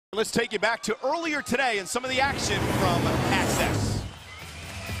Let's take you back to earlier today and some of the action from Access.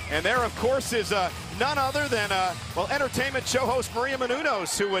 And there, of course, is none other than, well, entertainment show host Maria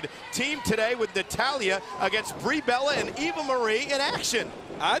Menounos, who would team today with Natalya against Brie Bella and Eva Marie in action.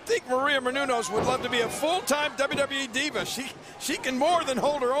 I think Maria Menounos would love to be a full-time WWE diva. She can more than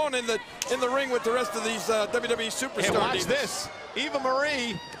hold her own in the ring with the rest of these WWE superstar and watch divas. This, Eva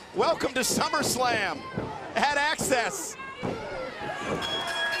Marie, welcome to SummerSlam at Access.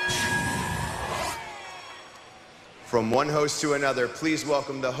 From one host to another, please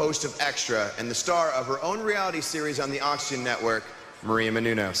welcome the host of Extra and the star of her own reality series on the Oxygen Network, Maria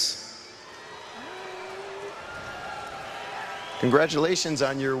Menounos. Congratulations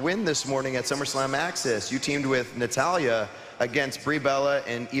on your win this morning at SummerSlam Access. You teamed with Natalya against Brie Bella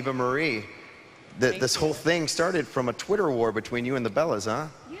and Eva Marie. This whole thing started from a Twitter war between you and the Bellas, huh?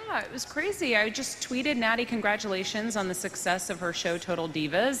 Yeah, it was crazy. I just tweeted Natty congratulations on the success of her show Total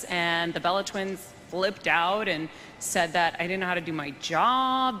Divas, and the Bella twins flipped out and said that I didn't know how to do my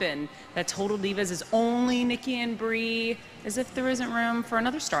job and that Total Divas is only Nikki and Brie, as if there isn't room for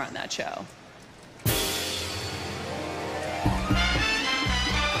another star on that show.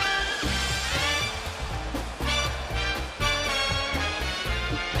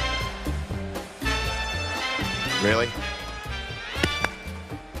 Really?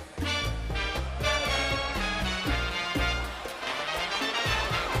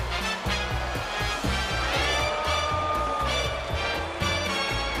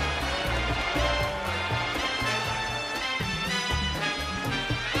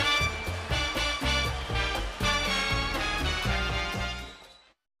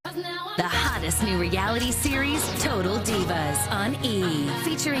 The hottest new reality series, Total Divas, on E!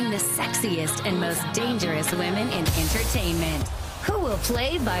 Featuring the sexiest and most dangerous women in entertainment, who will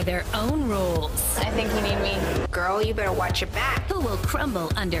play by their own rules. I think you need me. Girl, you better watch your back. Who will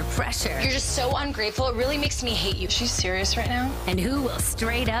crumble under pressure. You're just so ungrateful. It really makes me hate you. She's serious right now? And who will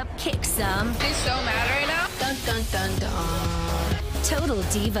straight up kick some. She's so mad right now. Dun, dun, dun, dun. Total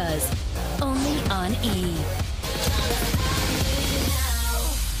Divas, only on E!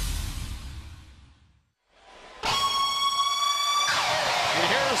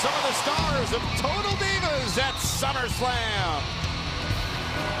 Some of the stars of Total Divas at SummerSlam.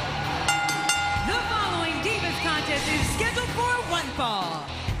 The following Divas contest is scheduled for one fall.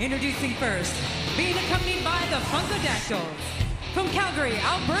 Introducing first, being accompanied by the Funkadactyls. From Calgary,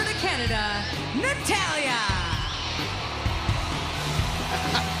 Alberta, Canada, Natalya.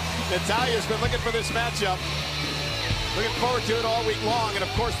 Natalya's been looking for this matchup. Looking forward to it all week long. And of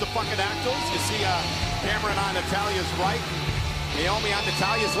course, the Funkadactyls. You see Cameron on Natalya's right. Naomi on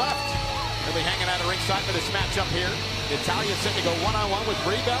Natalya's left. They'll be hanging out at ringside for this matchup here. Natalya set to go one-on-one with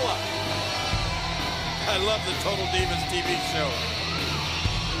Brie Bella. I love the Total Divas TV show.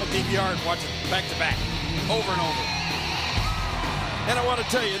 I DVR and watch it back-to-back, over and over. And I want to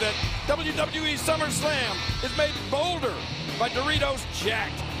tell you that WWE SummerSlam is made bolder by Doritos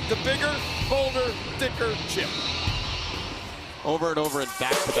Jacked, the bigger, bolder, thicker chip. Over and over and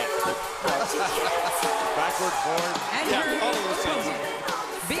back-to-back. Backward, forward. And Yeah, all of her those things.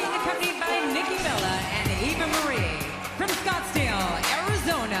 opponent, being accompanied by Nikki Bella and Eva Marie. From Scottsdale,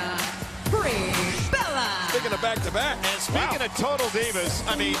 Arizona, Brie Bella. Speaking of back-to-back. And speaking of Total Divas,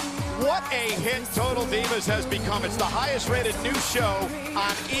 I mean, what a hit Total Divas has become. It's the highest rated new show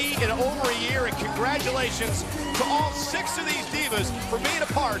on E! in over a year, and congratulations to all 6 of these divas for being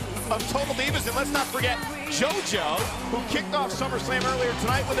a part of Total Divas. And let's not forget JoJo, who kicked off SummerSlam earlier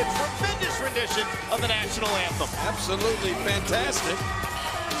tonight with a tremendous rendition of the national anthem. Absolutely fantastic.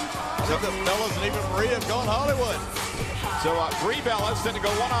 I think the Bellas and even Maria have gone Hollywood. So Brie Bella set to go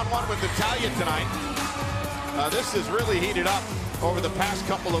one-on-one with Natalya tonight. This is really heated up over the past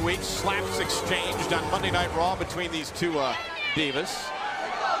couple of weeks. Slaps exchanged on Monday Night Raw between these two divas.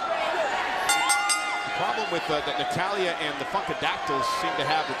 The problem with that Natalya and the Funkadactyls seem to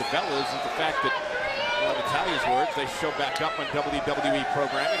have with the Bellas is the fact that, well, Natalya's words, they show back up on WWE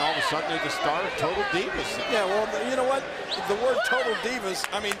programming. All of a sudden, they're the star of Total Divas. Yeah, well, you know what? The word Total Divas,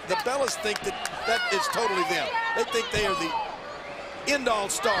 I mean, the Bellas think that is totally them. They think they are the end-all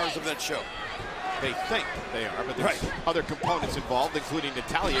stars of that show. They think they are, but there's other components involved, including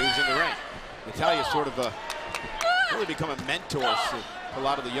Natalya, who's in the ring. Natalya's sort of really become a mentor to a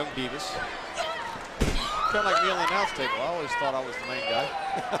lot of the young divas. Kind of like me on the announce table. I always thought I was the main guy.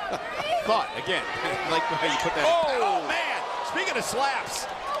 Thought, again, like how you put that. Oh, man! Speaking of slaps,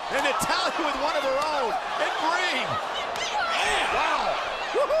 and Natalya with one of her own, and Brie. Man, wow!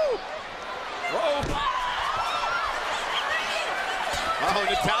 Woohoo! Whoa! Oh,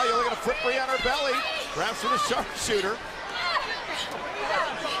 Natalya looking to flip Brie on her belly. Grabs for the sharpshooter.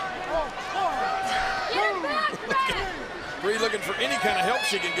 looking for any kind of help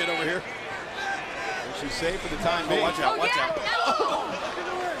she can get over here. She's safe for the time being. Watch out, watch out.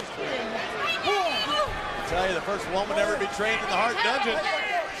 I tell you, the first woman ever to be trained in the Heart Dungeon.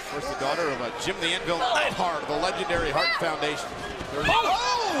 Of course, the daughter of Jim the Anvil Neidhart of the legendary Heart Foundation.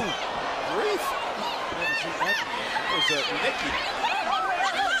 Grief. That was Nikki.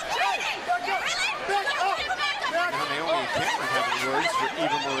 Now Naomi and Cameron having words for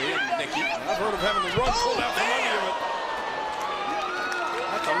Eva Marie and Nikki. I've heard of having the rug pulled out from under you, but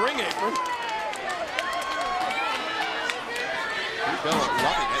that's a ring apron. Brie Bella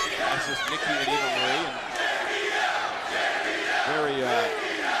loving it, as is Nikki and Eva Marie. And very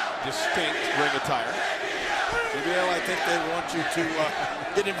distinct ring attire. JBL, I think they want you to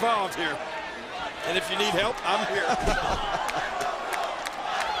get involved here. And if you need help, I'm here.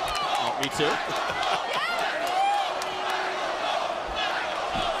 Me too.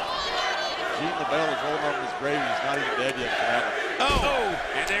 Gene LaBelle is holding on to his grave. He's not even dead yet for that one. Oh!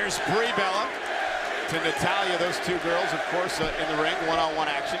 And there's Brie Bella to Natalya. Those two girls, of course, in the ring, one-on-one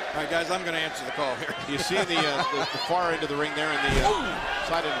action. All right, guys, I'm going to answer the call here. You see the far end of the ring there on the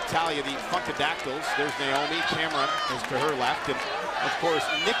side of Natalya, the Funkadactyls. There's Naomi. Cameron is to her left. And, of course,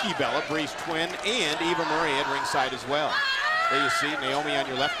 Nikki Bella, Brie's twin, and Eva Marie at ringside as well. There you see Naomi on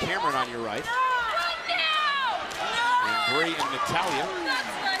your left, Cameron on your right. And Brie and Natalya,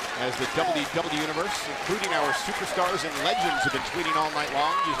 as the WWE Universe, including our superstars and legends, have been tweeting all night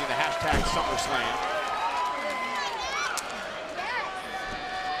long using the hashtag SummerSlam.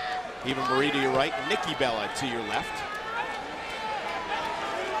 Eva Marie to your right, Nikki Bella to your left.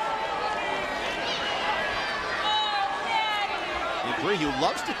 And Brie, who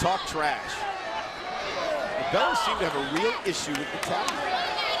loves to talk trash. The Bellas seem to have a real issue with Natalya.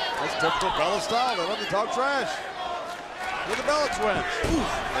 That's typical Bella style. They love to talk trash. With the Bella twins.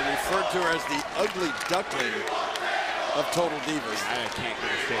 They referred to her as the ugly duckling of Total Divas. I can't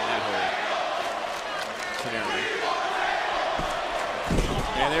understand that whole scenario.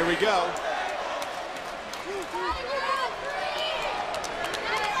 And there we go.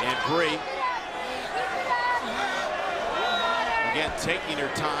 And Brie, again, taking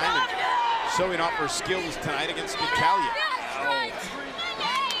her time and showing off her skills tonight against Natalya.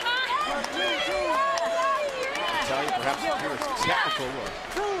 Natalya, perhaps the purest technical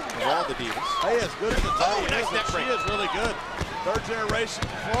of all the divas. Hey, as good as Natalya nice is, neck break. she is really good. Third generation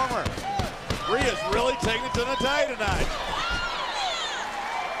performer. Brie is really taking it to Natalya tonight.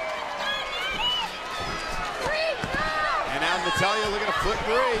 And now Natalya looking to flip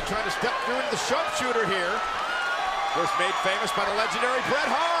Brie, trying to step through into the sharpshooter here. Of course, made famous by the legendary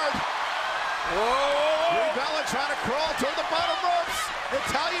Bret Hart. Whoa! Brie Bella trying to crawl toward the bottom ropes.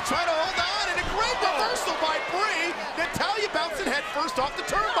 Natalya trying to hold on, and a great reversal by Brie. Natalya bouncing head first off the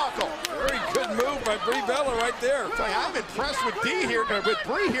turnbuckle. Very good move by Brie Bella right there. I'm impressed with Brie here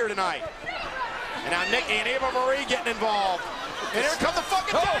tonight. And now Nikki and Eva Marie getting involved. And here come the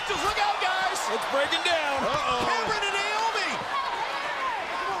Funkadactyls. Look out, guys! It's breaking down. Cameron and Naomi.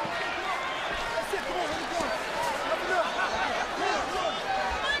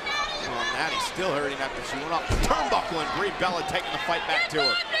 Natty's still hurting after she went off the turnbuckle, and Brie Bella taking the fight back to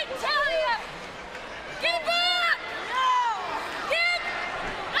her. Get back! Get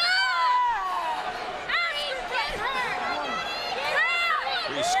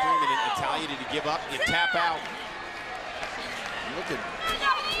Brie screaming at Natalya, did you give up? You tap out. Look at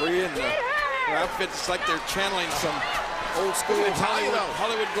Brie and her outfits. It's like they're channeling some old school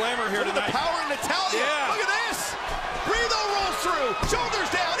Hollywood glamour here tonight. The power in Natalya. Yeah. Look at this. Brie though rolls through. Shoulders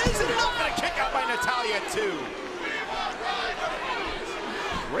down. Isn't enough? And a kick out by Natalya too.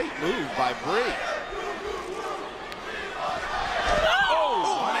 Great move by Brie.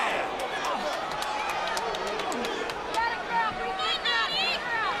 Oh man.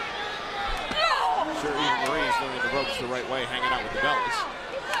 Sure, Eva Marie is learning the ropes the right way, hanging out with the Bellas.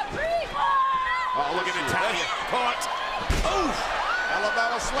 Oh, look at Natalya. Caught. Oof.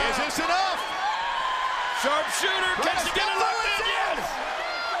 Alabama slam. Is this enough? Sharpshooter. Can she get it locked in? Yes.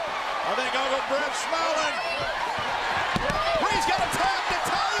 I think Uncle Brett's smiling. Brie's got a tap.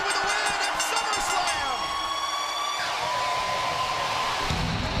 Natalya with a win at SummerSlam.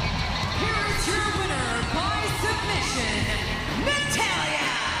 Here is your winner by submission, Natalya.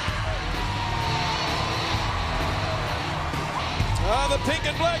 The pink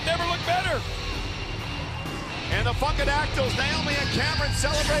and black never looked better. And the Funkadactyls, Naomi and Cameron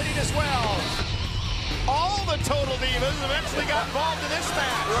celebrating as well. All the Total Divas eventually got involved in this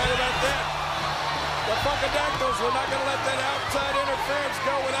match. Right about that. The Funkadactyls were not going to let that outside interference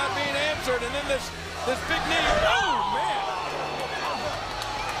go without being answered. And then this big knee. Oh, man.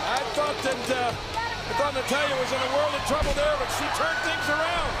 I thought that I thought Natalya was in a world of trouble there, but she turned things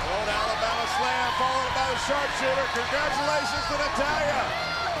around. Old Alabama slam followed by the sharpshooter. Congratulations to Natalya.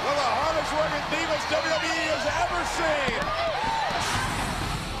 One of the hardest working divas WWE has ever seen.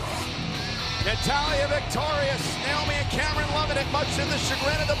 Natalya victorious. Naomi and Cameron loving it, much to the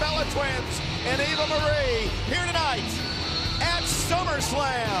chagrin of the Bella Twins and Eva Marie here tonight at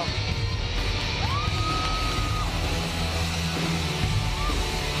SummerSlam.